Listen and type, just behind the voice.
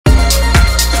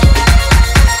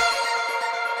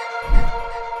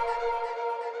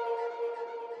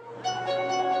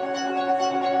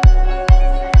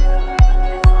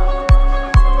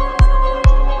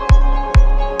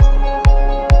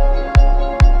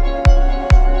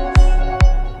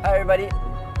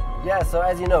Yeah, so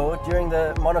as you know, during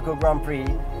the Monaco Grand Prix,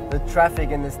 the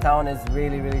traffic in this town is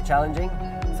really challenging.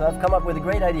 So I've come up with a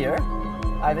great idea.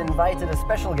 I've invited a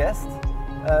special guest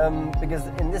because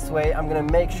in this way I'm going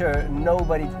to make sure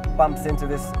nobody bumps into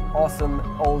this awesome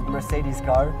old Mercedes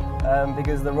car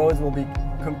because the roads will be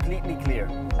completely clear,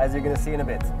 as you're going to see in a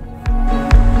bit.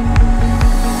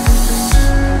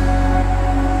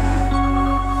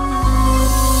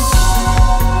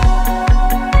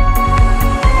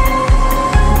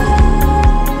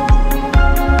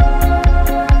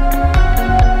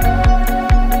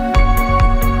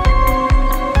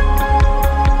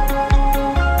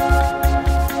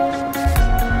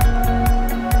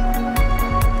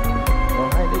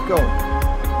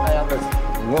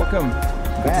 Welcome.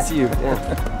 Good to see you.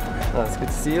 Yeah. No, it's good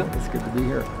to see you. It's good to be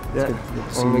here. Yeah. It's good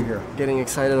to see you here. Getting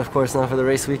excited, of course, now for the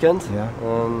race weekend. Yeah.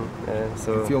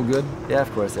 So you feel good? Yeah,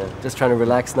 of course. Yeah. Just trying to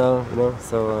relax now, you know.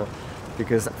 So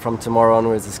because from tomorrow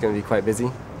onwards, it's going to be quite busy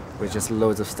with just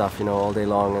loads of stuff, you know, all day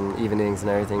long and evenings and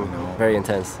everything. Very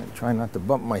intense. I try not to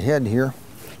bump my head here.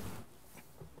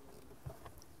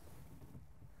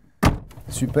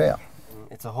 Super.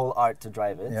 It's a whole art to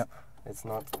drive it. Yeah. It's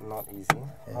not easy.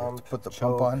 Put the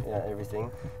pump on. Yeah, everything.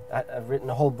 I've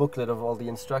written a whole booklet of all the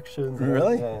instructions.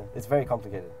 Really? Yeah, it's very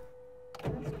complicated.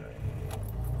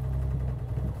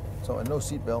 So no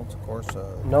seat belts, of course.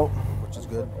 No. Which is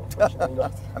good.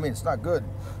 I mean, it's not good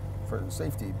for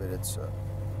safety, but it's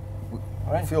we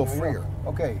feel freer.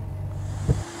 Okay.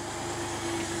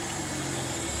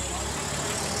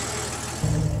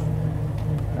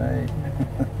 Right.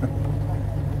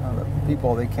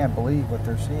 People, they can't believe what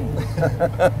they're seeing.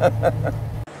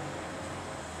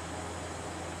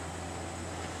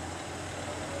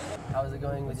 How's it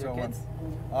going with your kids?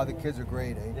 Oh, the kids are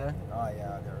great, eh? Yeah? Oh,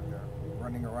 yeah, they're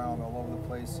running around all over the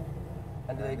place.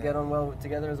 And do they get on well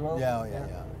together as well? Yeah.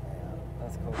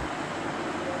 That's cool.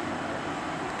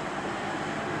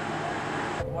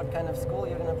 What kind of school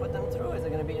you're going to put them through? Is it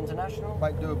going to be international?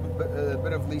 Might do a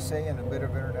bit of lycée and a bit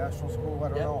of international school. I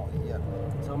don't know. Yeah.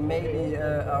 So maybe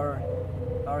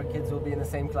our kids will be in the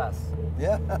same class.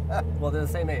 Yeah. Well, they're the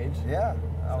same age. Yeah.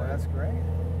 Oh, so that's great.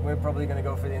 We're probably going to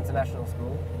go for the international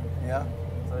school. Yeah.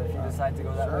 So if you decide to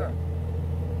go that way,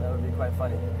 that would be quite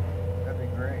funny. That'd be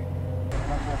great.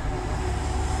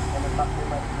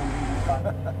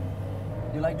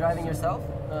 Do you like driving yourself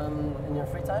in your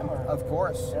free time? Or? Of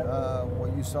course. Yeah.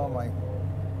 Well, you saw my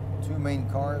two main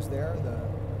cars there,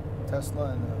 the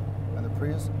Tesla and the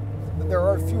Prius. But there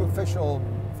are a few official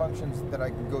functions that I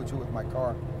can go to with my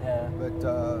car. Yeah. But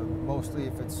mostly,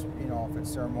 if it's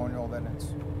ceremonial, then it's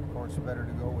of course better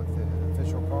to go with the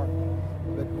official car.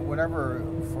 But whenever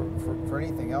for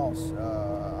anything else,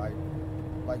 I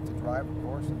like to drive, of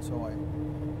course, and so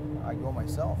I go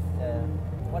myself. Yeah.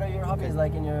 What are your hobbies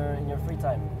like in your free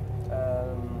time?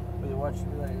 Do you watch?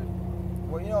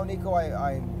 Well, you know, Nico,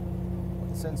 I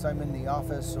since I'm in the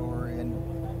office or in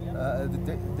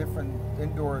the different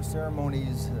indoor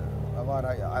ceremonies a lot,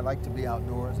 I like to be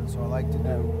outdoors, and so I like to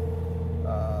do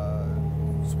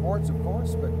sports, of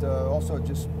course, but also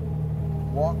just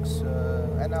walks.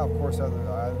 And now, of course, I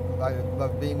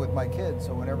love being with my kids.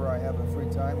 So whenever I have a free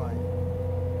time, I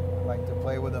like to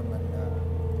play with them.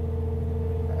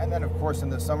 And then, of course, in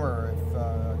the summer, if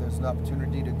there's an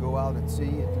opportunity to go out at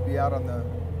sea, to be out on the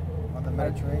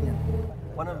Mediterranean.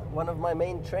 One of my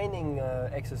main training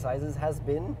exercises has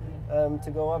been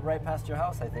to go up right past your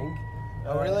house, I think.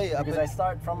 Oh, really? Because I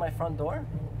start from my front door.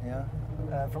 Yeah.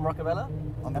 From Roccabella.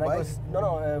 On the bike?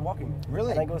 Walking.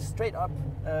 Really? And I go straight up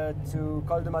to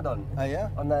Col de Madone. Oh, yeah?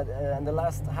 On that, and the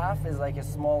last half is like a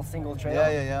small single trail.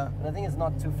 Yeah. And I think it's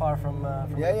not too far from the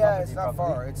property. It's not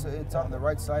far. It's on the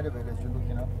right side of it as you're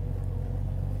looking up.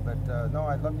 But no,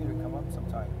 I'd love you to come up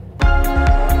sometime.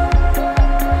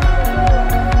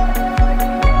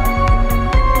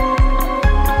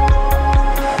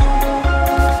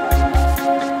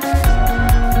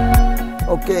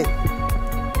 Okay.